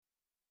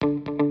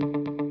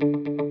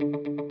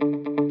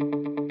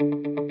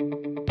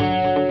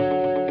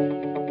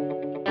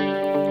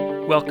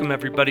Welcome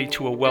everybody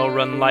to A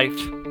Well-Run Life.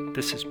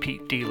 This is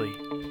Pete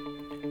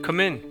Deely. Come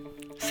in,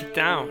 sit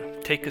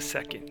down, take a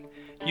second.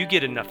 You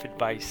get enough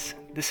advice.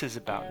 This is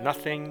about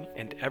nothing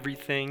and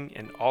everything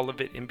and all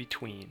of it in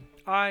between.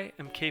 I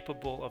am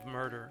capable of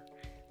murder.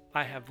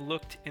 I have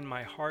looked in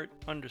my heart.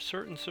 Under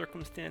certain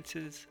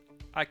circumstances,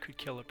 I could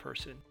kill a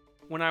person.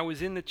 When I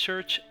was in the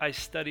church, I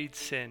studied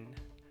sin.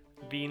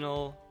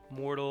 Venal,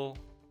 mortal.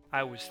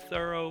 I was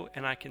thorough,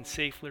 and I can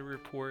safely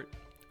report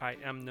I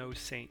am no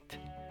saint.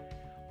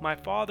 My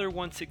father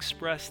once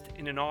expressed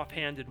in an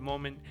offhanded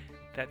moment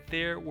that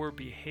there were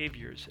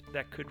behaviors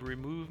that could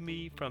remove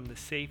me from the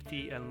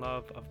safety and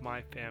love of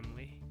my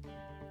family.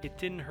 It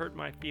didn't hurt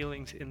my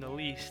feelings in the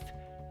least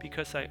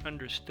because I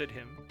understood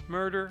him.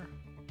 Murder,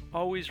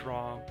 always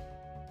wrong,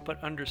 but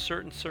under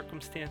certain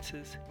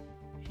circumstances,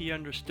 he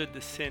understood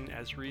the sin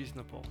as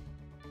reasonable.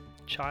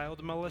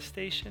 Child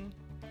molestation,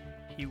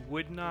 he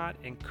would not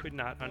and could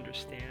not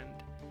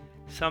understand.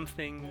 Some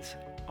things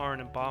are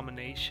an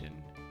abomination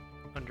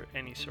under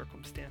any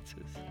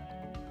circumstances.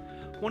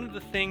 One of the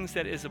things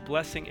that is a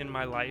blessing in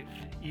my life,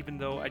 even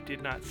though I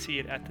did not see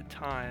it at the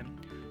time,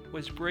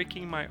 was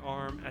breaking my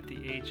arm at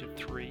the age of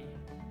 3.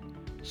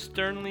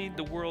 Sternly,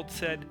 the world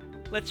said,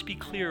 let's be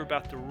clear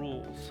about the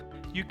rules.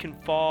 You can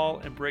fall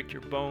and break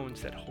your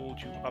bones that hold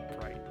you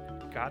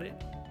upright. Got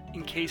it?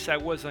 In case I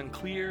was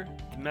unclear,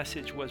 the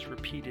message was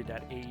repeated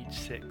at age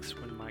 6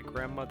 when my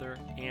grandmother,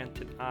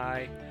 aunt, and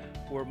I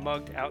were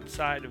mugged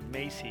outside of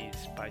Macy's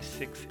by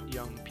 6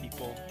 young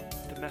people.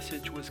 The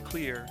message was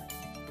clear.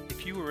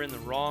 If you were in the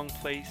wrong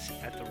place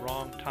at the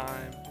wrong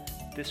time,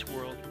 this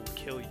world will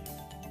kill you.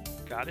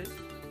 Got it?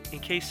 In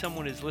case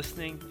someone is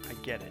listening, I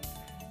get it.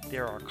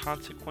 There are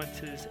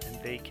consequences and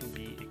they can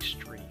be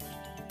extreme.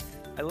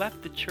 I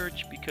left the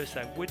church because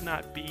I would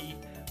not be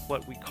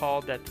what we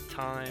called at the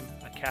time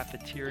a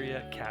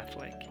cafeteria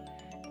Catholic.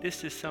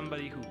 This is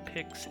somebody who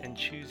picks and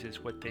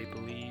chooses what they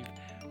believe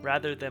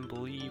rather than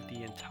believe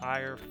the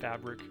entire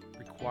fabric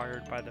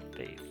required by the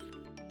faith.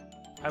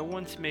 I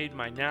once made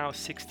my now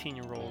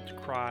 16-year-old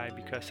cry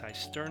because I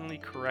sternly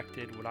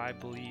corrected what I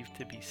believed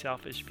to be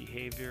selfish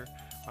behavior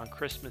on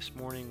Christmas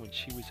morning when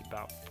she was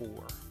about 4.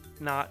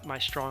 Not my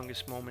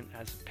strongest moment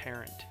as a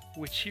parent,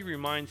 which she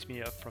reminds me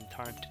of from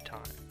time to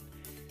time.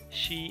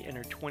 She and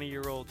her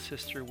 20-year-old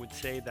sister would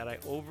say that I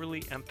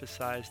overly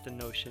emphasized the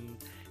notion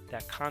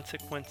that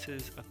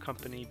consequences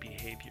accompany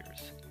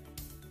behaviors.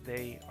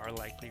 They are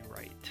likely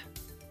right.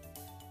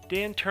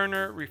 Dan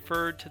Turner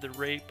referred to the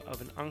rape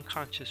of an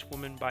unconscious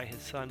woman by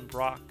his son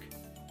Brock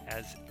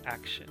as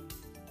action.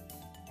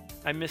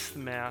 I miss the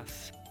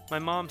Mass. My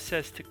mom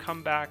says to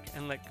come back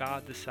and let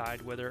God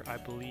decide whether I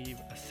believe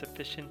a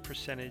sufficient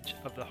percentage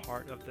of the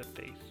heart of the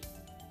faith.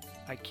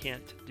 I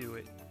can't do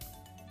it.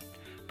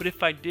 But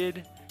if I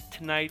did,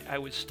 tonight I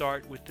would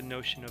start with the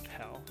notion of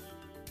hell,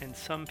 and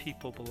some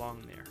people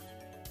belong there.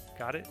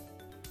 Got it?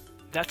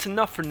 That's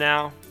enough for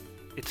now.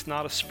 It's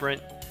not a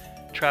sprint.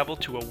 Travel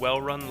to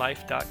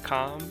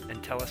awellrunlife.com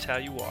and tell us how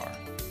you are.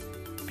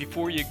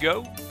 Before you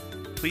go,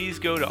 please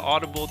go to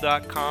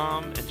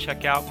audible.com and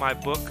check out my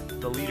book,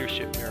 The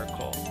Leadership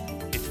Miracle.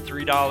 It's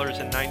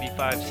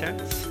 $3.95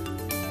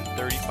 in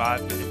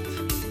 35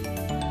 minutes.